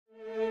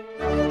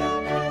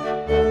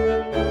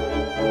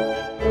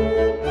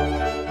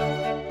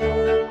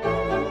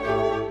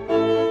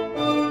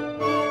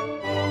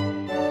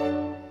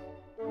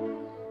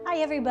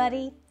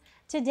everybody.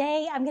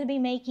 Today I'm going to be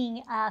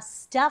making a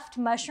stuffed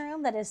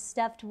mushroom that is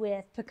stuffed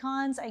with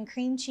pecans and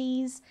cream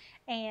cheese,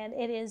 and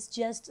it is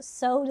just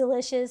so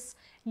delicious.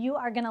 You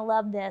are going to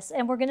love this.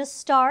 And we're going to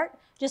start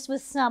just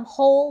with some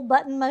whole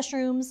button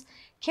mushrooms.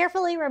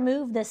 Carefully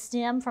remove the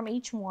stem from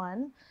each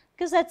one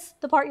because that's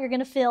the part you're going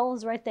to fill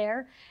is right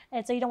there,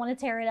 and so you don't want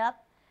to tear it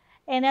up.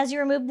 And as you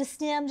remove the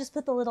stem, just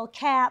put the little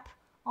cap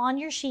on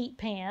your sheet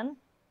pan.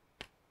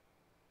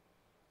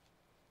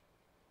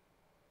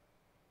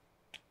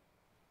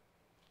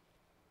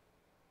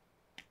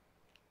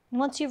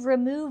 Once you've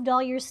removed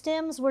all your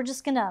stems, we're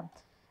just gonna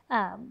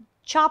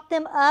chop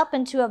them up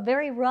into a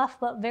very rough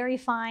but very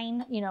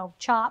fine,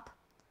 chop,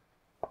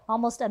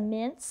 almost a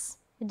mince.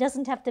 It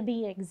doesn't have to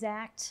be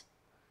exact,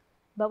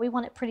 but we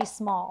want it pretty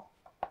small.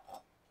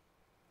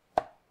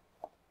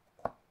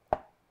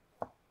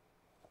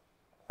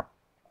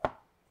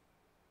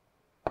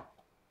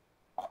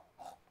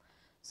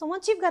 So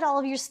once you've got all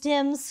of your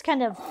stems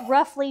kind of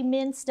roughly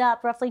minced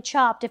up, roughly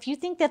chopped, if you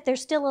think that they're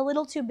still a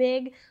little too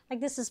big, like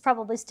this is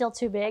probably still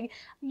too big,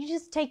 you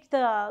just take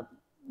the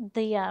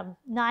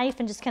knife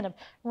and just kind of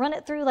run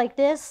it through like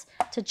this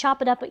to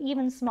chop it up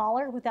even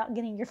smaller without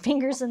getting your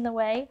fingers in the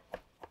way.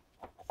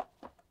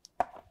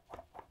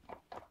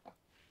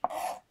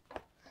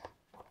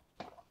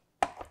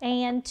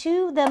 And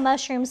to the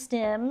mushroom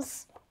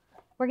stems,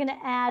 we're going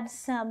to add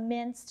some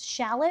minced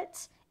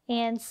shallot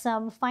and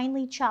some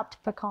finely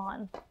chopped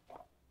pecan.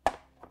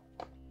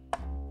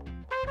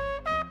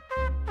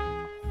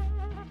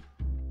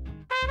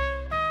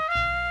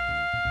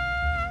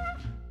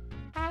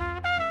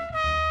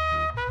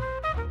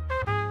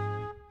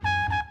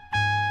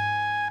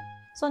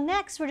 So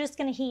next we're just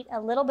going to heat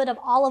a little bit of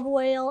olive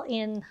oil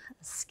in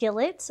a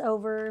skillet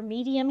over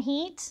medium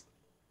heat.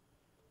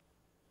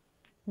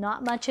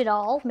 Not much at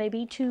all,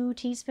 maybe 2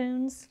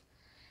 teaspoons.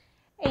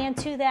 And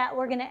to that,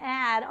 we're going to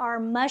add our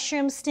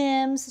mushroom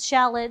stems,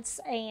 shallots,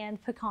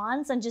 and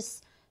pecans and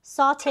just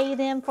saute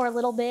them for a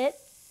little bit.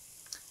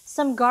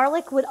 Some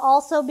garlic would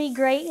also be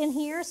great in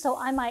here, so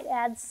I might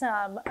add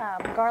some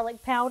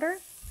garlic powder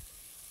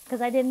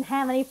because I didn't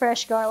have any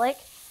fresh garlic,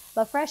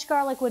 but fresh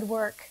garlic would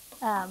work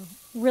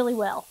really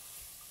well.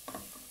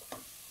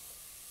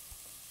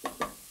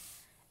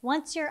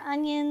 Once your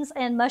onions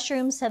and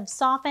mushrooms have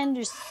softened,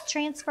 just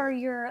transfer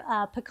your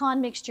pecan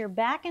mixture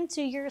back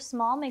into your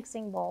small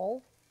mixing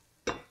bowl.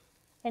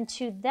 And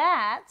to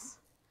that,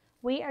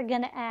 we are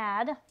going to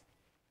add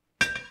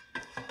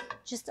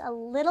just a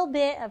little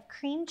bit of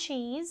cream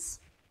cheese.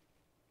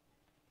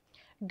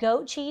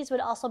 Goat cheese would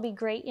also be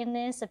great in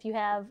this if you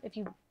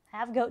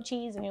have goat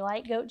cheese and you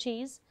like goat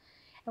cheese.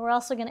 And we're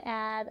also going to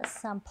add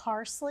some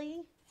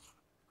parsley.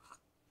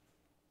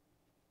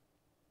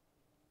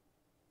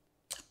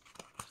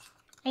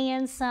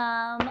 And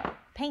some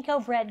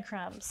panko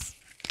breadcrumbs.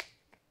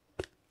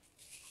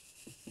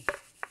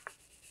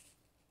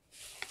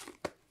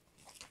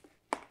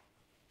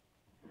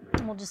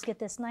 And we'll just get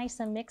this nice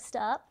and mixed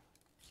up.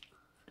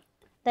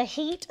 The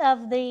heat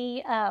of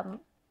the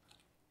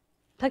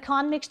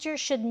pecan mixture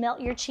should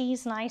melt your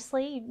cheese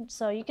nicely,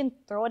 so you can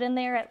throw it in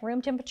there at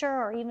room temperature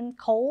or even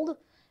cold,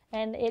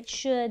 and it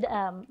should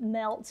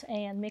melt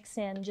and mix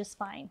in just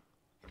fine.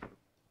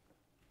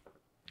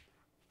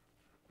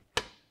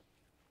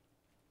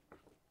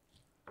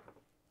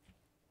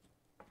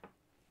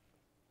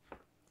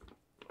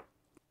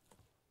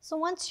 So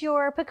once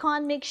your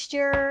pecan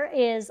mixture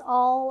is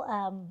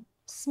all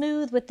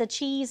smooth with the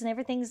cheese and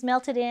everything's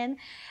melted in,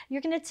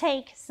 you're going to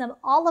take some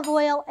olive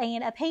oil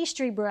and a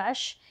pastry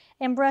brush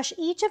and brush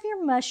each of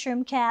your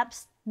mushroom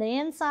caps, the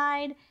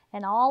inside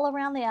and all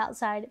around the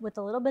outside, with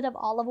a little bit of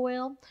olive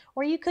oil,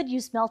 or you could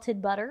use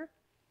melted butter.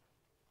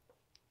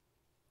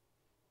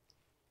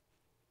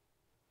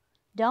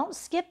 Don't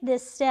skip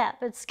this step.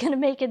 It's going to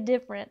make a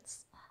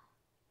difference.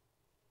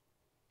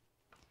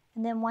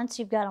 And then once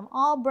you've got them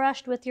all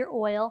brushed with your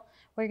oil,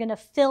 we're going to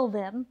fill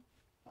them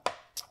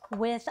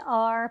with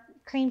our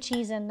cream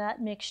cheese and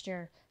nut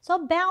mixture. So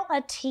about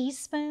a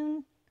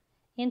teaspoon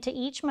into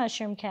each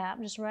mushroom cap,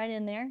 just right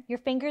in there. Your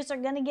fingers are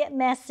going to get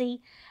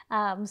messy,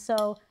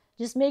 so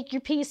just make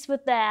your peace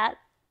with that.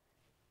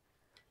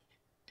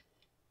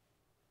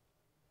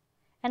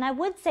 And I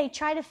would say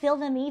try to fill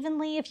them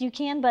evenly if you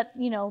can, but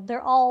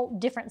they're all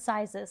different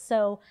sizes.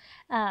 So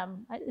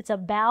it's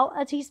about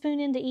a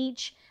teaspoon into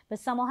each, but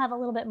some will have a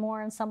little bit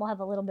more and some will have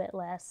a little bit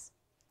less,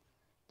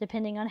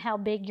 depending on how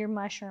big your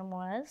mushroom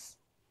was.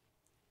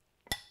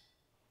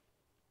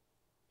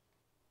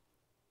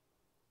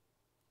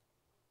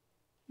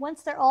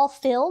 Once they're all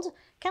filled,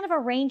 kind of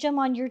arrange them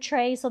on your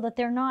tray so that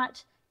they're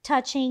not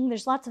touching.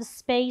 There's lots of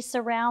space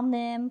around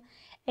them.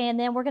 And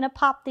then we're going to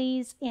pop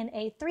these in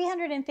a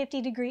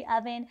 350-degree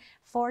oven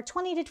for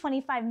 20 to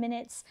 25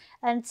 minutes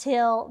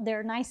until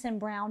they're nice and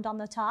browned on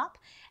the top.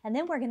 And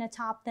then we're going to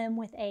top them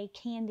with a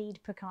candied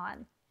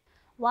pecan.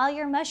 While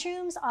your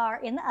mushrooms are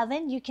in the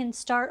oven, you can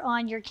start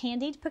on your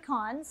candied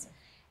pecans.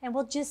 And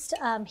we'll just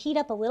heat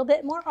up a little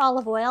bit more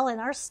olive oil in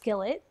our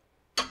skillet.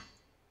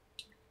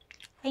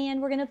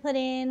 And we're going to put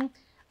in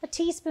a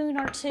teaspoon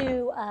or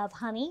 2 of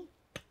honey.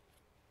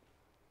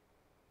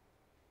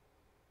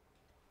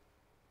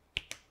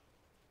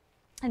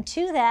 And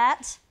to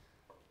that,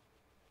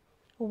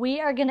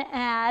 we are going to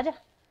add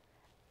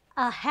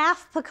a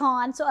half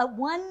pecan, so a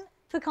 1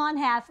 pecan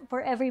half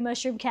for every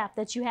mushroom cap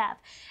that you have.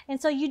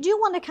 And so you do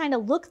want to kind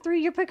of look through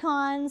your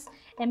pecans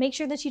and make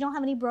sure that you don't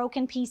have any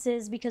broken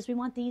pieces because we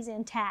want these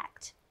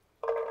intact.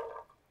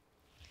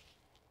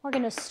 We're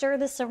going to stir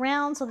this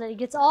around so that it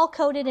gets all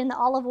coated in the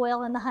olive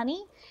oil and the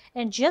honey,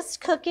 and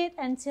just cook it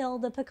until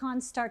the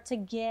pecans start to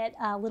get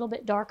a little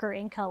bit darker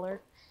in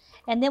color.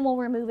 And then we'll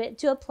remove it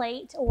to a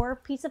plate or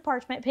piece of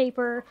parchment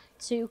paper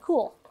to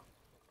cool.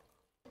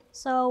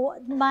 So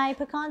my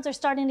pecans are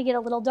starting to get a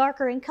little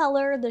darker in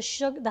color. The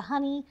sugar, the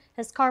honey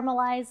has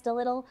caramelized a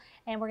little,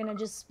 and we're going to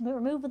just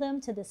remove them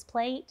to this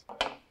plate.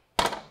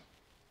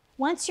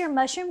 Once your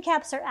mushroom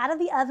caps are out of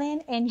the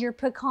oven and your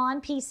pecan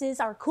pieces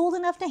are cooled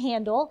enough to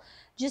handle,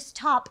 just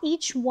top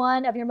each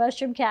one of your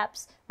mushroom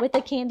caps with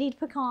a candied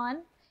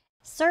pecan.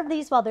 Serve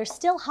these while they're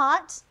still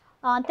hot.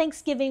 On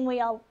Thanksgiving,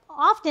 we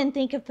often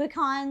think of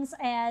pecans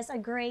as a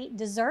great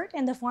dessert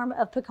in the form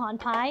of pecan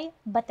pie,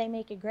 but they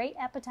make a great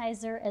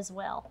appetizer as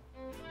well.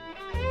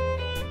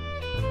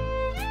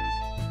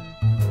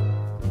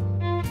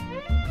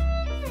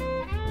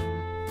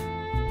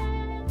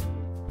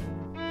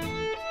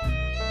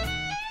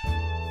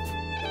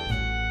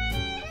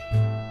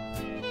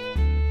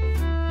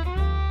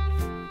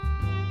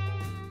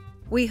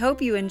 We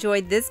hope you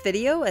enjoyed this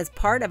video as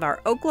part of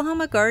our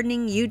Oklahoma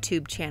Gardening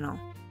YouTube channel.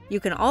 You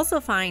can also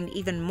find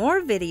even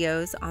more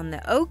videos on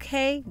the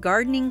OK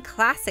Gardening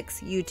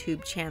Classics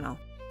YouTube channel.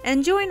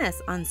 And join us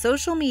on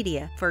social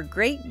media for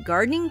great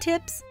gardening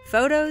tips,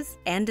 photos,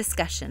 and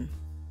discussion.